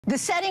The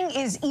setting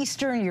is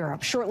Eastern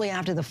Europe. Shortly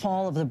after the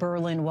fall of the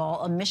Berlin Wall,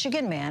 a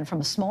Michigan man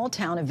from a small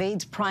town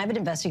evades private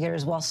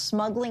investigators while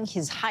smuggling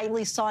his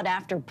highly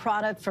sought-after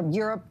product from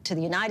Europe to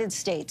the United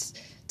States.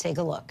 Take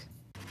a look.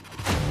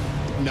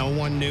 No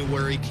one knew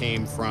where he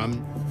came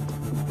from.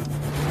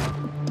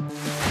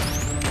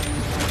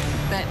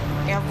 But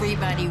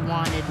everybody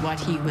wanted what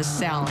he was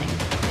selling.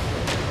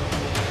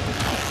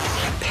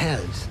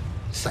 Pez,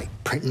 it's like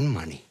printing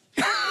money.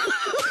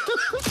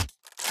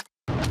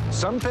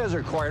 Some Pez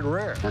are quite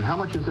rare. And how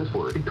much is this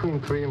worth? Between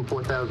 $3,000 and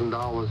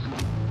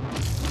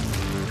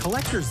 $4,000.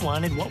 Collectors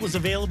wanted what was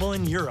available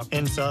in Europe.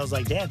 And so I was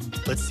like, Dad,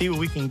 let's see what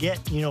we can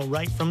get,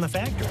 right from the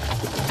factory.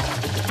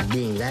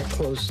 Being that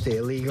close to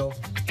illegal,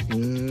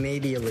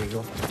 maybe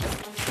illegal.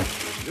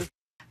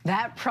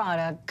 That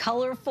product,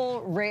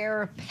 colorful,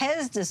 rare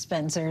Pez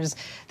dispensers.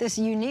 This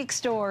unique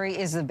story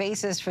is the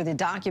basis for the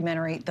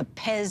documentary, The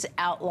Pez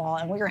Outlaw,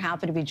 and we are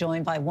happy to be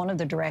joined by one of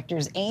the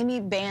directors,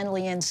 Amy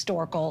Bandlien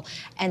Storkel,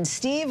 and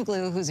Steve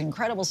Glew, whose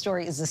incredible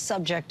story is the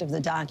subject of the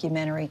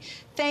documentary.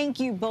 Thank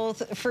you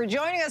both for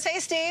joining us. Hey,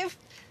 Steve.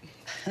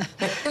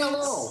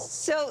 Hello.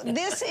 So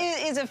this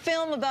is a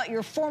film about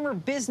your former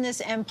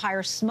business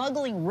empire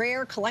smuggling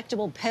rare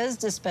collectible Pez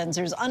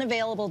dispensers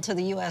unavailable to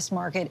the U.S.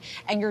 market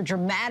and your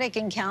dramatic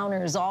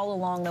encounters all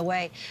along the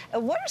way.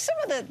 What are some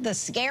of the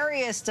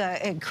scariest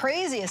and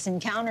craziest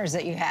encounters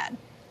that you had?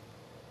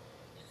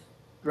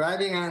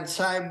 Driving on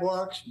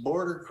sidewalks,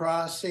 border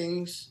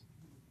crossings,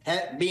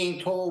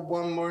 being told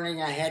one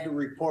morning I had to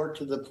report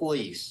to the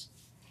police.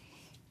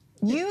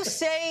 You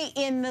say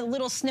in the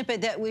little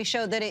snippet that we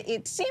showed that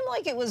it seemed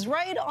like it was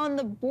right on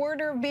the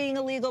border of being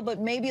illegal, but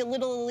maybe a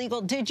little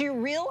illegal. Did you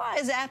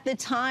realize at the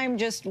time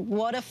just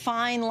what a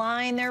fine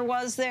line there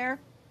was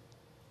there?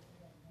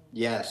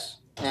 Yes,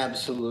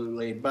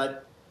 absolutely.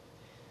 But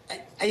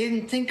I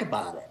didn't think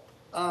about it.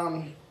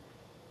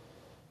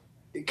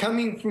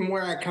 Coming from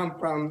where I come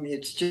from,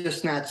 it's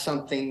just not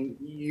something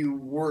you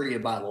worry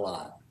about a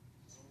lot.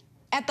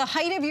 At the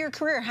height of your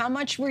career, how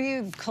much were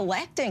you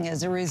collecting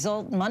as a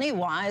result,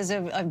 money-wise,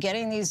 of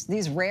getting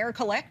these rare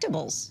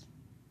collectibles?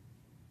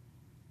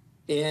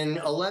 In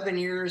 11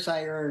 years,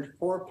 I earned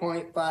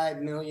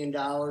 $4.5 million,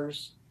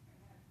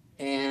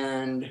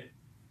 and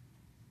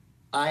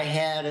I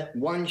had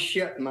one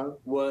shipment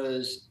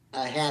was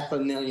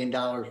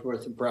 $500,000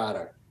 worth of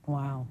product.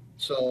 Wow.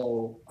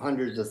 So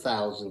hundreds of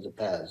thousands of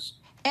Pez.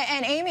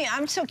 And Amy,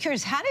 I'm so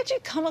curious, how did you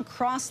come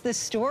across this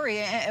story,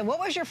 and what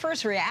was your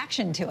first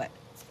reaction to it?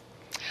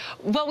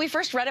 Well, we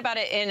first read about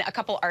it in a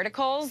couple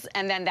articles,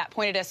 and then that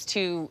pointed us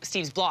to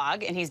Steve's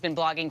blog, and he's been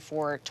blogging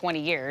for 20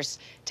 years,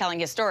 telling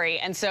his story.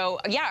 And so,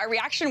 yeah, our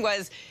reaction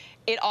was,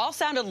 it all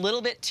sounded a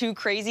little bit too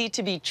crazy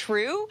to be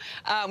true.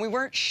 We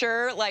weren't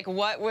sure,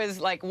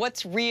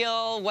 what's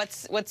real,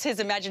 what's his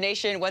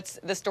imagination, what's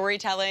the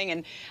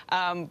storytelling,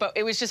 and but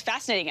it was just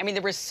fascinating. I mean,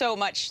 there was so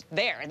much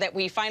there that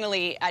we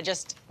finally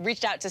just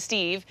reached out to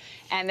Steve,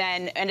 and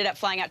then ended up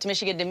flying out to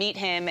Michigan to meet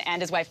him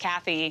and his wife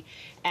Kathy,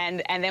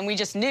 and then we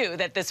just knew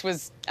that this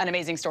was an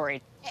amazing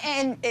story.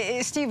 And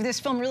Steve, this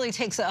film really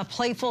takes a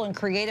playful and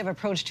creative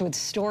approach to its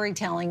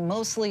storytelling,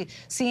 mostly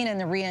seen in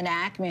the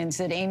reenactments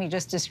that Amy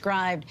just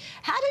described.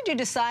 How did you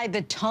decide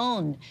the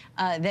tone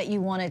that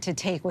you wanted to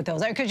take with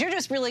those? Because you're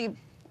just really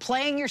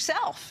playing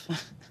yourself.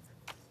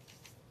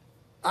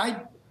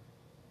 I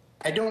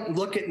don't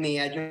look at me.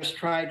 I just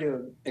try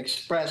to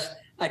express.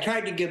 I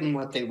tried to give them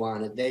what they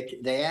wanted.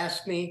 They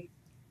asked me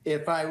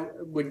if I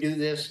would do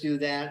this, do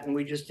that, and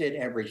we just did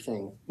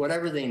everything,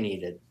 whatever they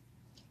needed.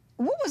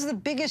 What was the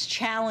biggest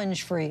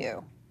challenge for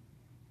you?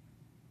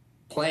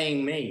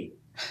 Playing me.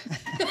 Is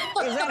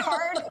that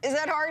hard? Is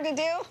that hard to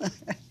do?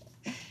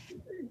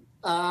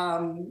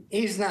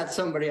 He's not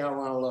somebody I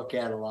want to look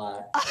at a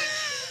lot.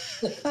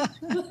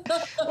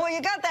 Well,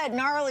 you got that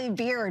gnarly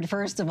beard,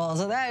 first of all,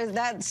 so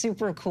that's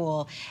super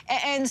cool.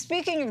 And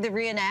speaking of the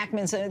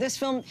reenactments, this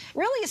film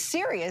really is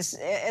serious.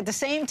 At the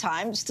same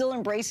time, still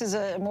embraces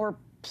a more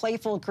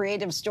playful,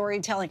 creative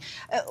storytelling.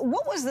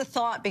 What was the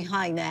thought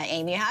behind that,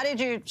 Amy? How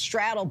did you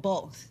straddle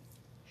both?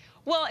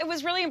 Well, it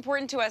was really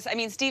important to us. I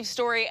mean, Steve's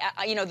story,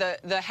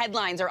 the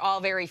headlines are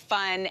all very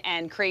fun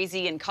and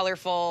crazy and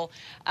colorful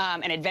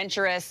and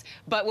adventurous.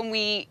 But when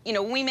we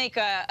make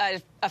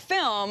a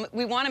film,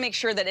 we want to make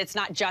sure that it's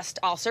not just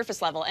all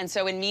surface level. And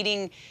so in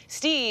meeting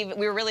Steve,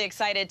 we were really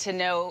excited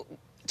to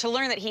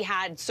learn that he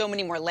had so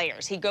many more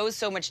layers. He goes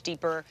so much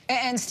deeper.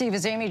 And Steve,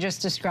 as Amy just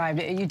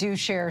described, you do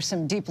share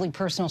some deeply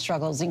personal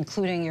struggles,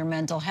 including your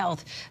mental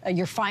health,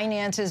 your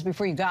finances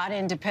before you got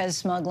into Pez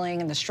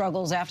smuggling, and the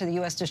struggles after the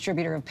U.S.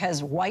 distributor of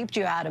Pez wiped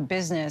you out of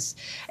business.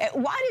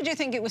 Why did you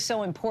think it was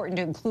so important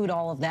to include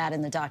all of that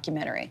in the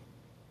documentary?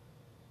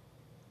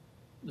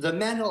 The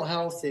mental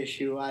health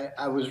issue,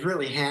 I was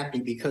really happy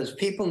because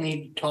people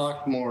need to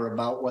talk more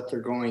about what they're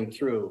going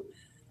through.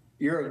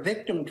 You're a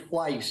victim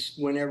twice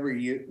whenever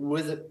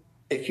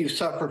if you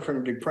suffer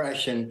from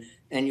depression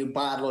and you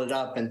bottle it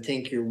up and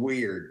think you're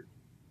weird.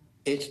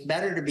 It's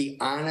better to be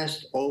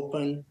honest,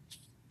 open.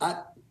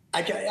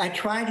 I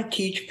try to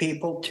teach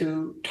people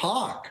to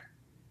talk,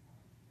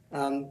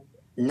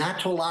 not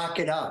to lock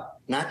it up.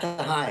 not to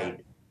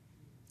hide.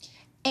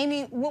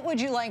 Amy, what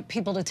would you like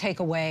people to take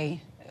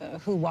away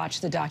who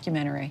watch the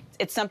documentary?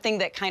 It's something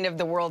that kind of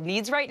the world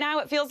needs right now,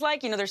 it feels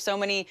like. You know, there's so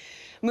many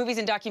movies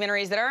and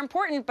documentaries that are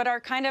important but are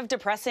kind of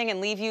depressing and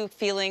leave you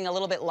feeling a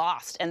little bit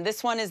lost. And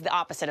this one is the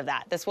opposite of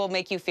that. This will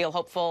make you feel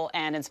hopeful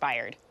and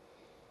inspired.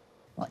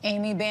 Well,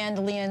 Amy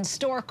Bandlien,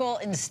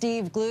 Storkel, and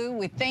Steve Glew,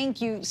 we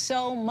thank you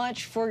so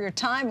much for your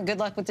time and good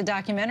luck with the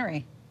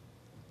documentary.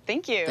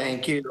 Thank you.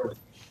 Thank you.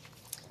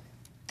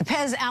 The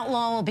Pez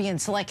Outlaw will be in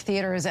select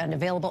theaters and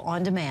available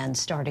on demand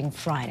starting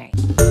Friday.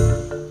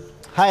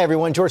 Hi,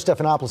 everyone. George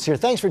Stephanopoulos here.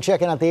 Thanks for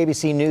checking out the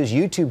ABC News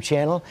YouTube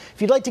channel.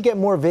 If you'd like to get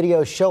more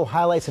videos, show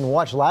highlights, and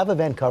watch live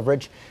event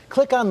coverage,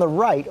 click on the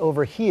right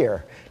over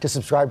here to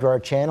subscribe to our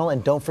channel.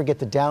 And don't forget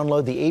to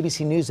download the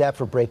ABC News app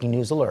for breaking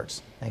news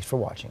alerts. Thanks for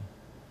watching.